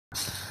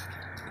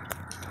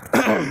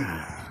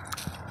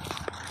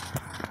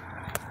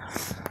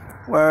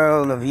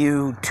World of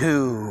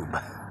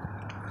YouTube.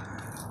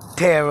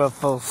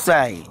 Terrible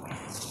sight.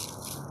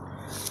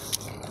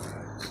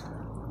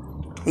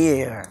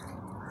 Here.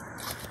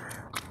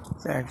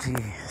 It's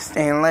actually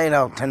staying late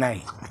out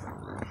tonight.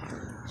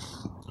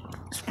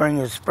 Spring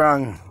has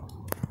sprung.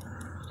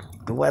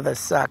 The weather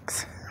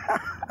sucks.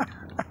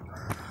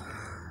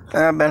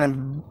 I've been a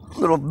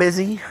little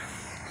busy,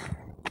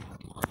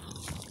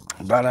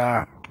 but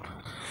I'm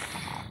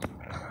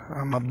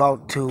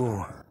about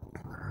to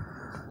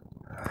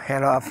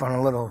head off on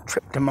a little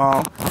trip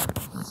tomorrow,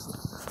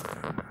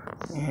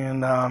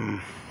 and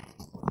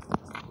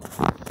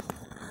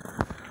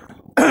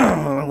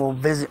we'll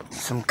visit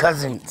some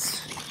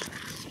cousins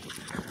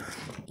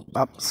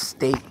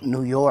upstate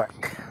New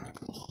York.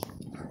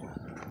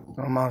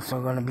 I'm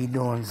also going to be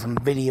doing some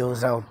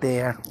videos out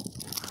there.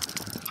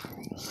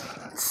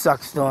 It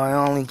sucks though, I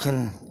only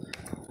can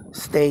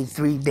stay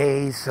 3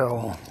 days,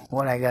 so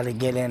what I got to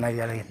get in,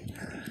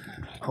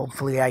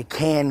 hopefully I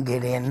can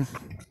get in.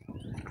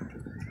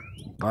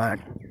 But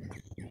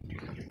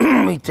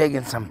we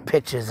taking some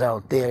pictures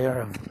out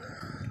there of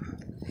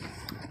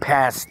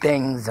past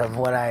things of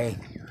what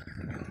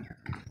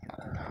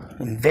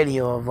in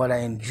video of what I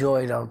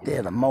enjoyed out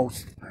there the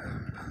most.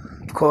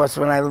 Of course,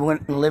 when I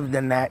went and lived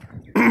in that,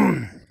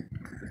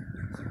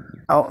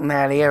 out in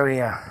that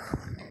area,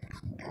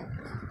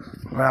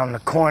 around the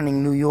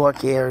Corning, New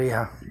York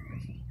area,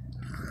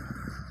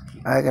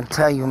 I can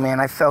tell you, man,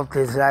 I felt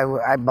as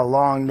I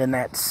belonged in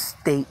that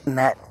state, in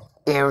that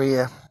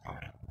area.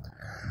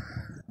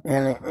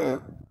 And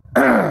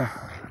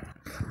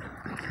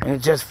it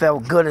just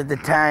felt good at the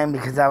time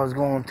because I was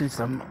going through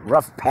some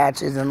rough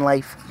patches in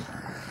life.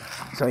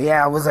 So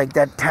yeah, it was like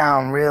that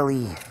town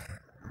really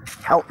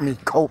helped me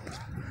cope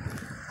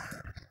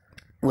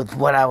with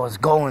what I was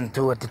going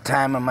through at the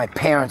time of my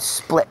parents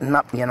splitting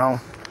up, you know.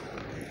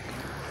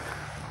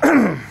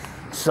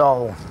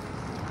 So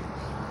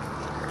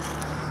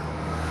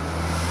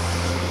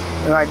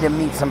I did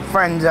meet some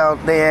friends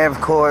out there,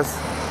 of course.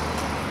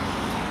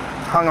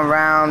 Hung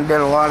around, did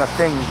a lot of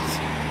things.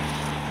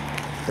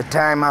 The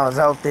time I was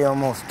out there,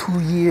 almost 2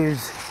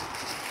 years.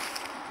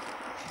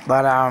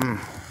 But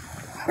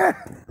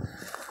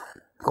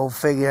go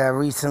figure, I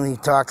recently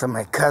talked to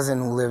my cousin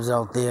who lives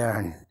out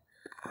there,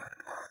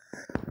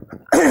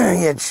 and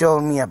he had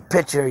showed me a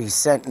picture he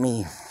sent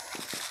me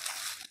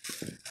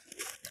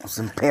of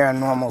some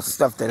paranormal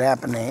stuff that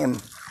happened to him.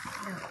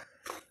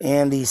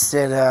 And he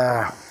said,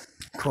 of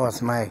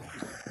course,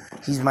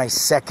 he's my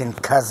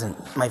second cousin.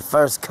 My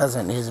first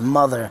cousin, his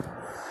mother,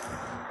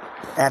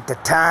 at the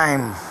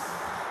time,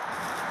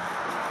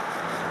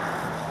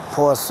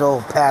 poor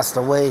soul, passed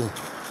away.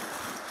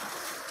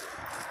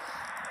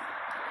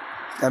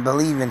 I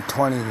believe in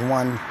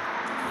 21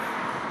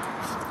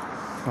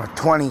 or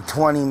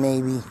 2020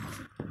 maybe.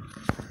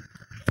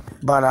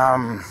 But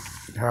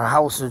her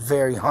house was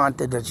very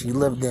haunted that she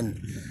lived in.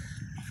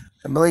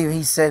 I believe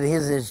he said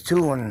his is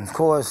too, and of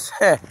course,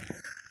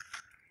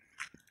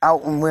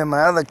 out in where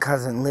my other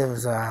cousin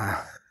lives,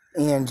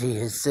 Angie,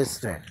 his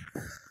sister,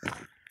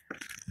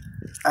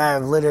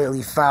 I've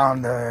literally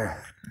found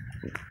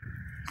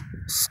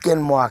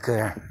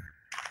skinwalker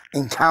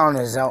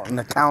encounters out in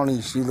the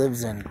county she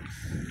lives in.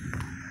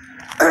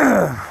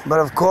 But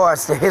of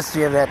course, the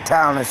history of that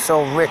town is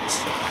so rich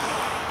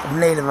of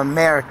Native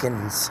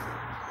Americans.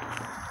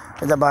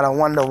 It's about I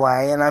wonder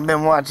why. And I've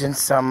been watching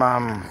some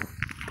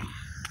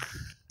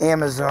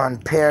Amazon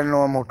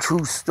paranormal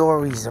true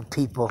stories of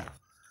people.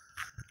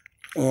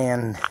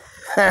 And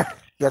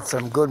got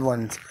some good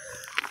ones.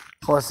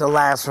 Of course, the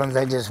last ones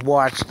I just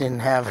watched didn't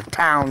have a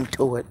town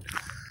to it.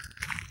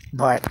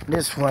 But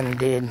this one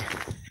did.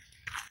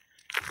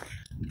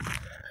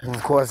 And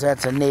of course,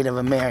 that's a Native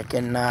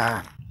American,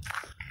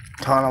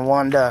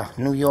 Tonawanda,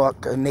 New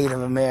York, a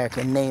Native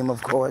American name,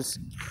 of course.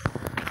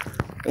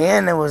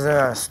 And there was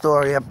a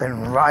story up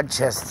in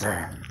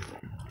Rochester,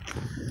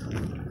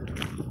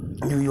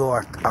 New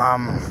York,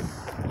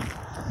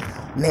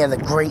 near the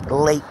Great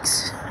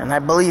Lakes. And I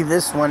believe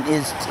this one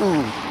is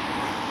too,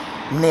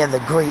 near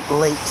the Great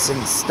Lakes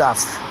and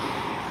stuff.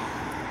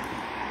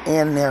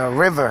 And near a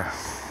river.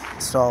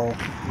 So,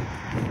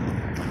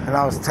 and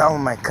I was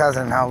telling my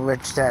cousin how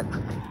rich that,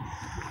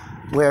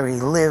 where he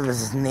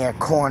lives is near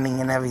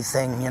Corning and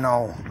everything, you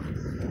know.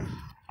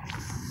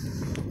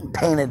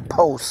 Painted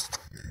post.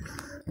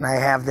 And I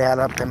have that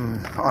up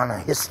on a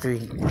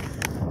history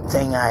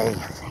thing I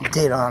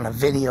did on a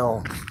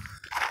video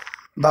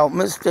about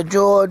Mr.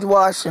 George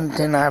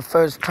Washington, our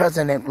first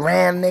president,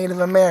 ran Native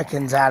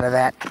Americans out of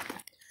that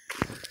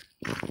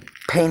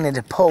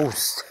painted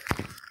post.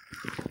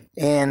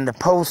 And the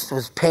post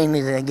was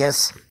painted, I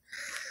guess,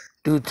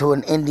 due to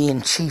an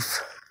Indian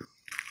chief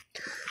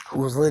who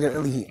was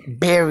literally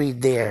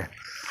buried there.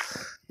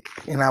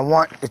 And I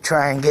want to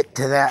try and get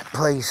to that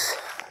place.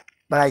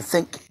 But I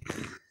think,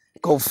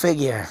 go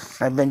figure,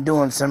 I've been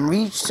doing some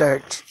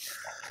research.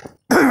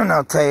 And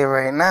I'll tell you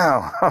right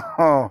now,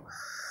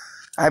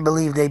 I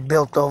believe they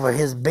built over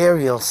his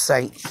burial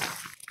site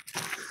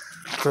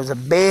which was a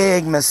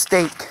big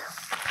mistake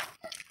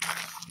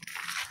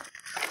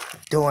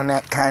doing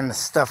that kind of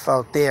stuff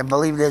out there. I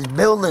believe there's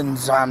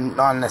buildings on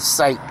the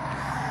site.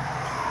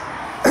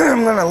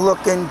 I'm going to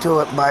look into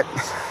it, but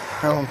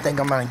I don't think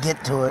I'm going to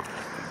get to it.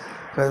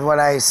 Because what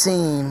I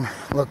seen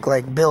looked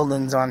like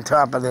buildings on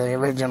top of the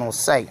original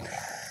site.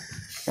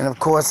 And of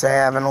course I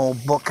have an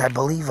old book. I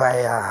believe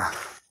I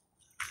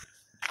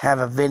have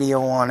a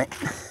video on it.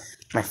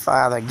 My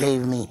father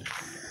gave me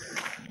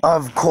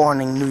of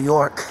Corning, New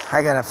York.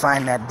 I got to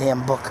find that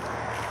damn book.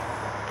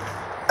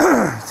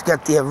 It's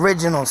got the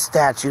original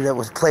statue that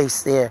was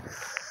placed there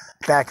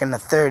back in the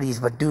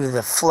 30s, but due to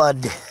the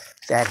flood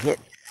that hit,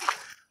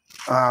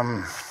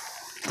 the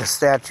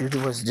statue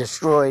was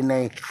destroyed and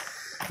they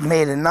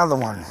made another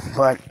one.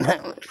 But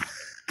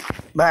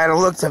by the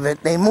looks of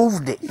it, they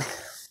moved it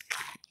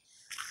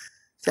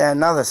to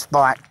another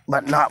spot,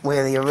 but not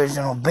where the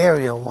original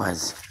burial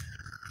was.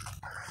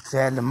 So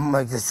they had to,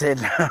 like I said,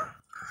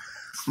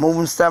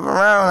 moving stuff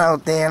around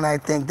out there, and I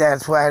think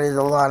that's why there's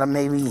a lot of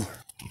maybe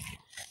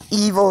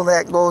evil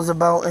that goes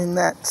about in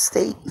that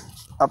state,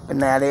 up in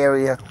that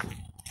area.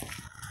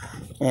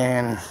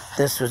 And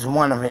this was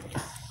one of it.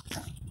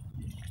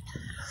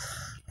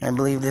 I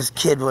believe this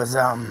kid was,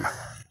 what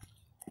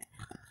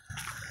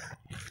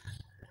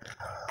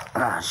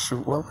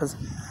was,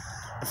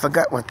 I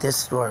forgot what this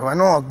story was. I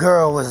know a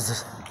girl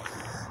was,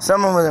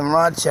 someone was in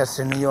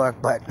Rochester, New York,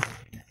 but,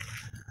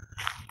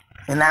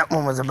 and that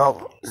one was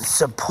about,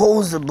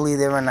 supposedly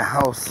they're in the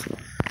house.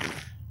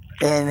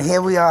 And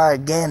here we are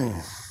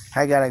again.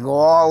 I gotta go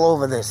all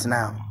over this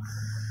now.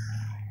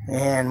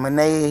 And when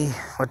they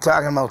were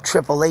talking about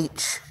Triple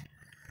H,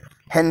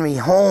 Henry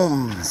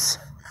Holmes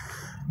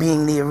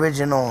being the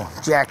original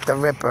Jack the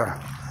Ripper,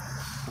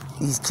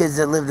 these kids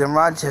that lived in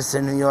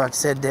Rochester, New York,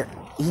 said that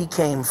he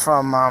came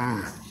from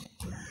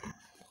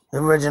the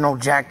original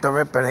Jack the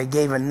Ripper. They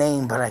gave a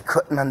name, but I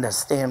couldn't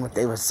understand what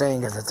they were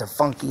saying because it's a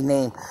funky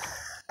name.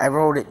 I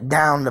wrote it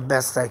down the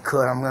best I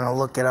could. I'm going to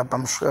look it up.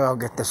 I'm sure I'll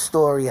get the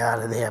story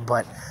out of there,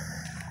 but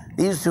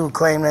these two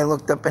claim they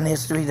looked up in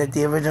history that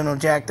the original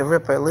Jack the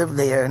Ripper lived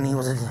there, and he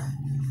was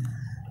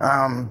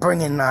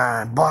bringing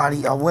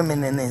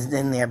women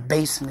in their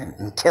basement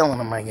and killing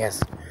them, I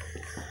guess,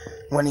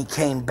 when he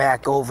came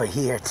back over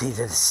here to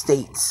the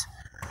States.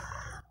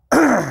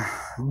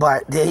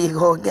 But there you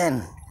go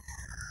again.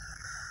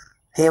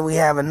 Here we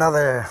have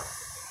another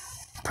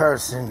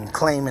person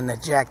claiming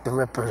that Jack the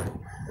Ripper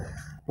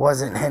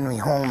wasn't Henry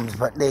Holmes,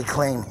 but they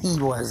claim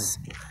he was.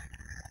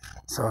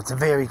 So it's a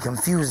very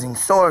confusing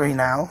story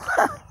now.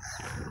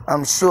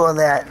 I'm sure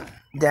that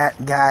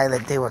guy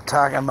that they were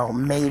talking about,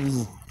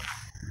 maybe,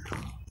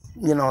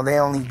 you know, they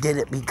only did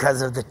it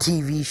because of the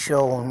TV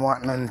show and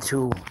wanting them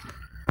to,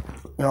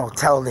 you know,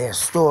 tell their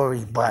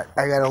story. But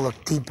I gotta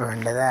look deeper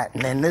into that.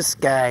 And then this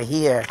guy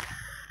here,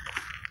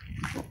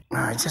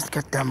 I just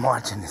got done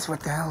watching this.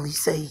 What the hell did he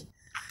say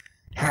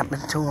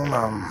happened to him?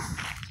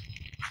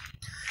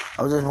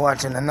 I was just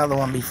watching another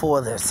one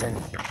before this,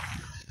 and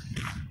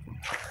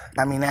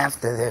I mean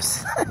after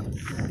this,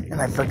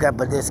 and I forgot,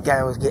 but this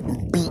guy was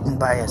getting beaten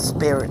by a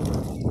spirit,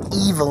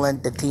 evil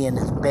entity in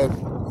his bed,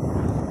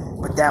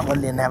 but that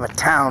one didn't have a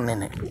town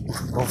in it.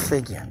 Go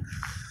figure.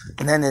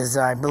 And then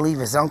I believe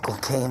his uncle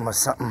came or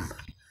something,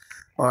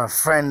 or a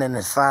friend, and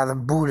his father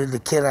booted the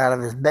kid out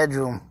of his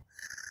bedroom,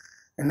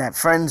 and that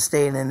friend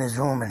stayed in his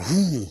room, and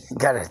he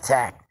got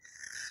attacked.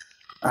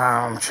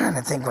 I'm trying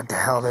to think what the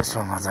hell this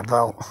one was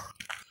about.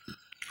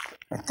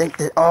 I think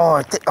that,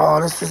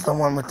 this was the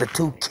one with the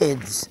two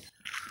kids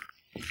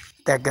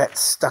that got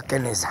stuck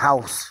in his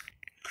house.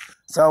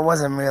 So it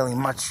wasn't really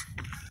much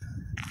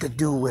to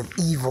do with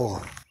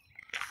evil,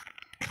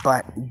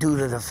 but due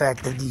to the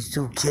fact that these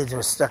two kids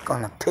were stuck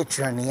on a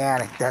picture in the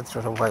attic, that's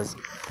what it was.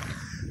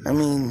 I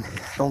mean,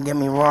 don't get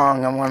me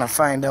wrong, I want to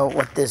find out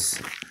what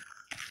this,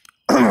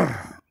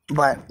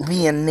 but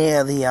being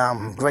near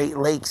the Great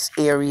Lakes,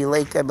 Erie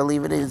Lake, I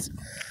believe it is,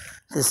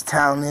 this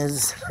town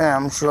is,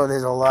 I'm sure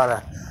there's a lot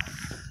of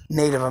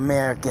Native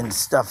American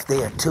stuff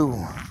there too.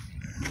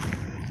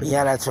 But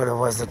yeah, that's what it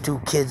was. The two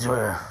kids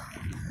were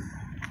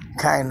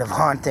kind of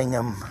haunting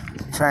him,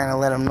 trying to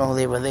let him know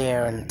they were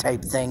there and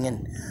type thing.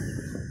 And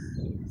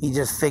he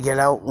just figured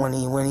out when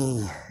he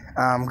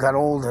got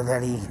older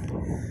that he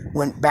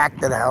went back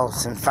to the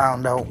house and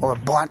found out, or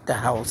bought the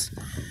house,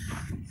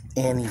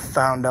 and he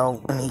found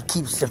out, and he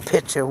keeps the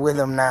picture with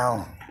him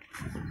now,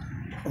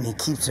 and he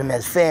keeps him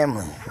as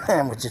family,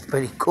 which is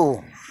pretty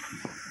cool.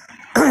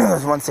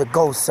 Because once a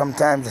ghost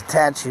sometimes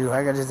attach you,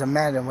 I can just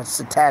imagine what's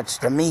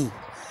attached to me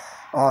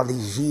all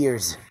these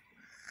years.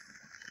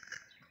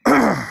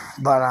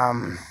 But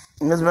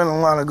there's been a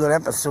lot of good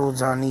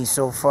episodes on these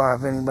so far.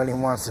 If anybody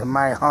wants to,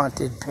 My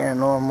Haunted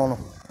Paranormal,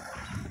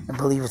 I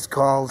believe it's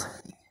called,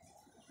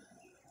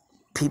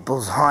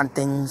 People's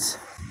Hauntings.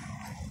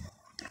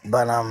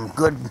 But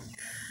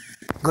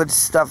good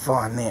stuff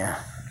on there.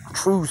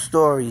 True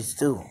stories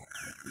too.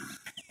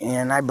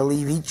 And I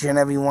believe each and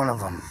every one of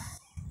them.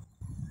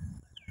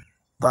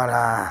 But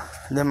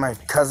then my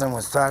cousin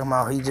was talking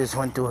about he just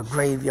went to a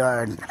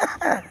graveyard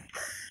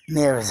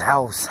near his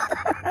house.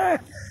 I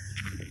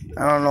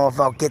don't know if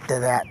I'll get to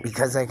that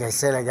because, like I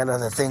said, I got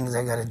other things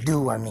I gotta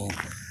do. I mean,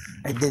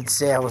 I did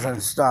say I was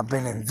gonna stop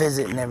in and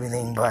visit and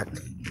everything, but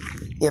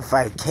if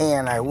I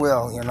can, I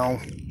will, you know.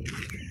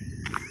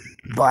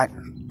 But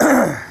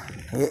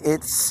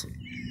it's,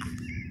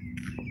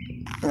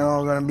 you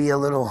know, gonna be a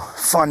little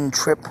fun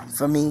trip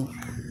for me.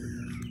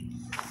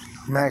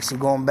 I'm actually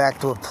going back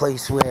to a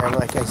place where,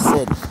 like I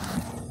said,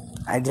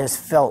 I just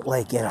felt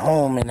like at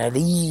home and at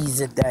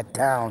ease at that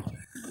town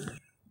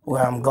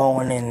where I'm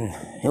going, and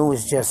it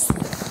was just,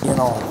 you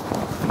know,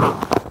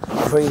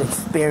 great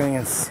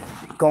experience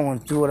going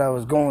through what I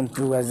was going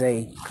through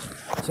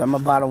so I'm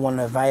about to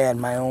wonder if I had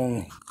my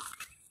own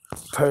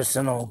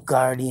personal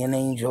guardian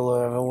angel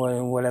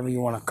or whatever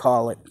you want to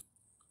call it,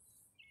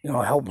 you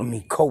know, helping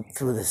me cope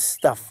through this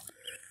stuff.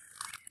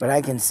 But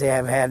I can say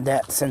I've had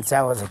that since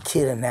I was a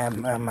kid in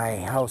my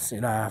house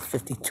at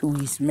 52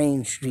 East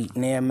Main Street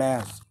in Air,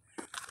 Mass.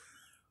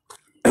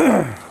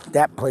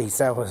 That place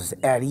I was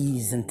at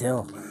ease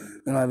until,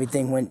 you know,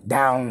 everything went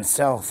down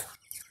south.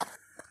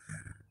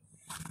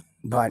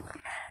 But,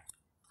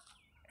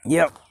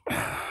 yep.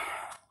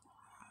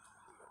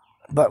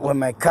 But with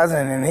my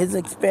cousin and his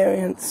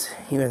experience,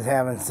 he was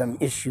having some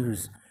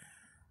issues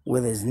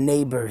with his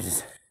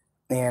neighbors.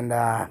 And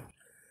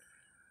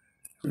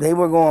they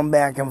were going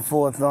back and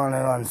forth on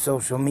it on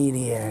social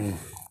media, and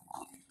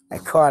I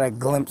caught a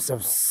glimpse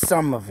of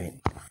some of it.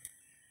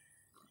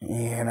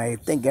 And I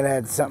think it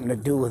had something to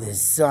do with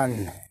his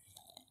son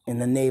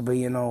and the neighbor,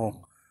 you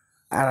know.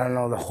 I don't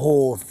know the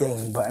whole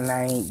thing, but and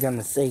I ain't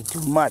gonna say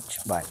too much,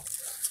 but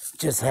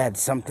just had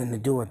something to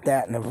do with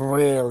that, and it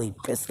really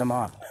pissed him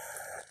off.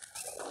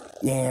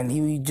 And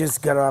he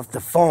just got off the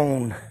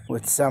phone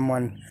with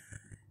someone,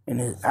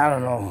 and I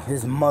don't know,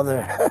 his mother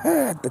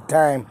at the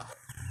time,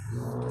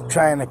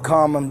 trying to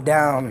calm him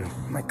down.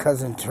 My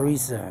cousin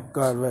Teresa,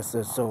 God rest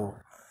her soul,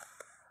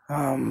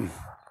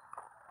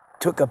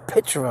 took a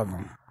picture of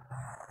him.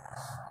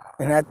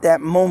 And at that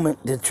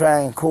moment, to try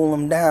and cool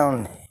him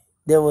down,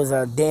 there was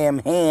a damn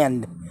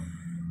hand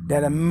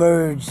that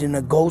emerged in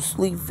a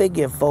ghostly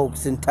figure,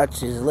 folks, and touched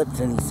his lips,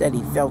 and he said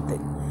he felt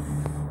it.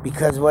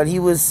 Because what he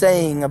was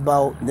saying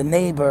about the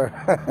neighbor,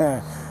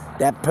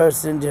 that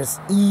person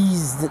just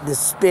the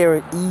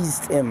spirit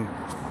eased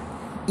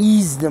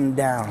him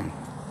down.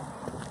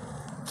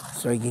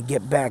 So he could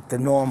get back to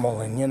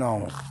normal and, you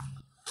know,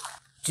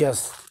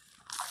 just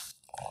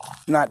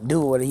not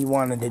do what he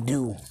wanted to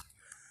do.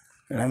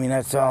 And I mean,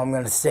 that's all I'm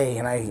going to say.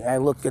 And I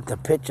looked at the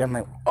picture, I'm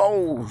like,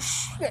 oh,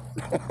 shit.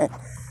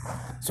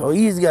 So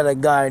he's got a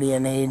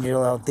guardian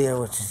angel out there,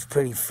 which is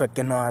pretty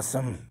freaking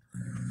awesome.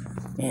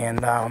 And,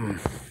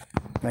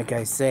 like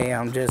I say,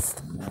 I'm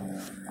just,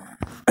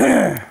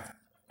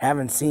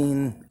 haven't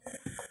seen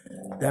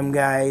them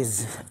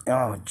guys,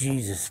 oh,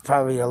 Jesus,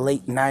 probably the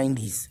late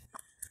 90s.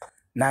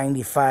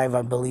 95,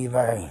 I believe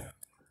I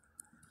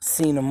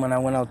seen them when I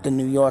went out to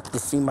New York to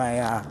see my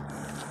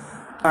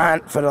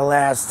aunt for the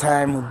last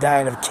time, who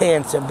died of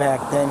cancer back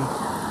then.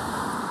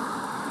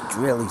 It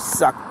really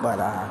sucked, but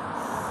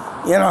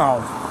you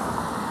know.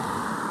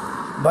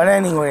 But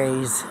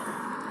anyways,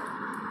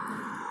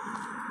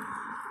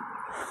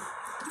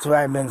 that's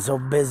why I've been so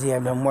busy.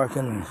 I've been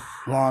working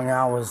long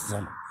hours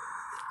to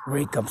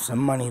rake up some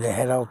money to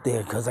head out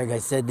there, because like I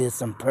said, there's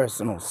some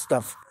personal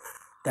stuff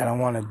that I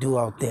want to do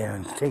out there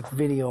and take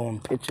video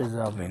and pictures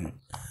of, and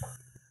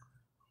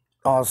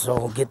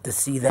also get to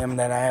see them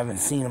that I haven't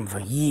seen them for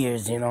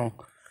years, you know.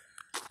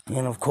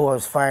 And of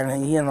course,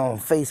 finally, you know,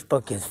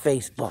 Facebook is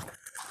Facebook.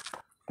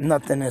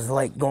 Nothing is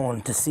like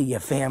going to see your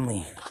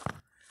family.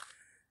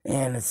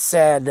 And it's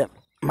sad that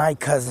my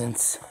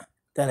cousins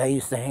that I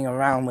used to hang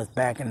around with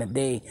back in the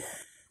day,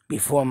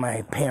 before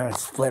my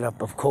parents split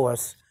up, of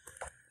course,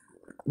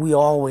 we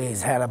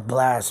always had a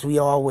blast. We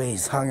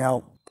always hung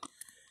out.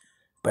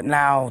 But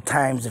now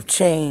times have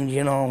changed,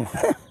 you know.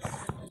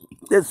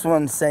 This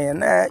one's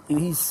saying that,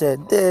 he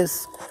said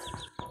this.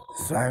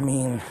 So, I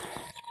mean,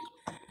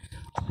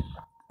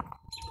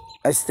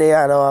 I stay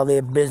out of all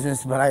their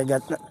business, but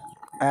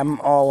I'm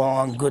all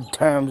on good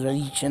terms with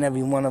each and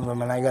every one of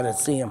them, and I gotta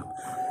see them.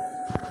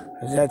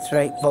 'Cause that's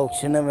right,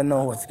 folks, you never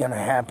know what's gonna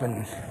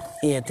happen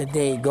here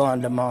today,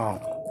 gone tomorrow.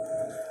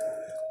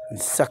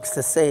 It sucks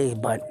to say,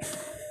 but,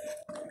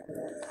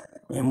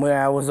 and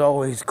where I was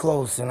always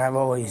close, and I've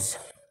always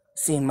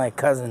seen my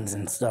cousins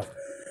and stuff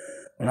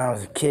when I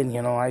was a kid,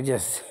 you know, I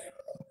just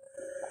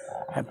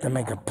have to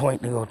make a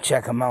point to go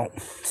check them out,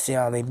 see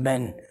how they've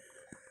been.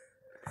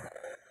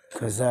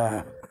 Because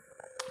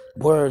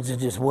words are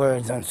just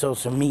words on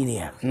social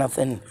media.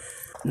 Nothing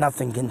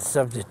can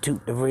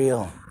substitute the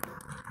real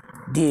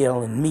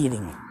deal in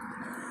meeting.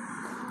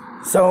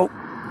 So,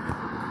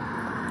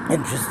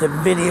 interesting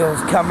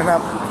videos coming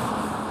up.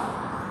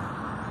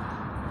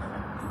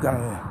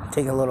 Gonna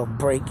take a little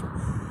break.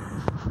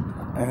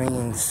 I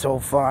mean, so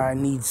far I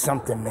need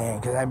something, man,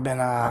 because I've been,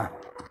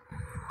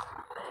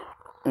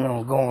 you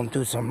know, going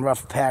through some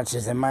rough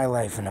patches in my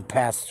life in the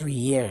past 3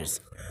 years.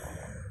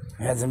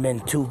 It hasn't been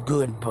too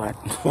good, but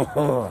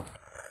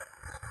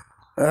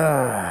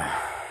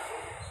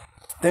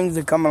things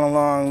are coming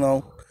along,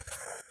 though.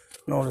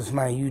 Notice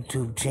my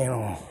YouTube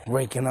channel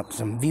raking up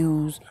some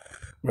views,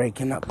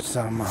 raking up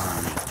some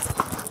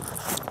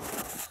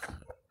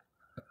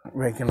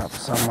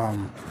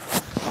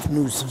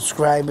new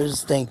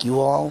subscribers. Thank you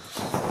all.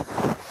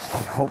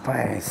 I hope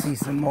I see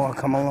some more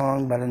come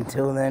along, but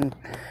until then,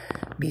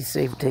 be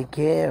safe, take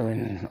care,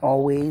 and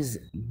always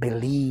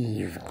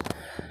believe.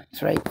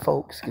 That's right,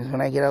 folks, because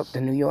when I get out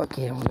to New York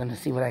here, we're going to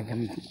see what I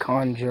can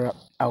conjure up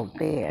out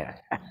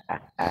there.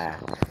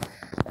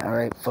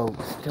 Alright,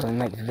 folks, till the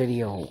next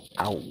video,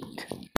 out.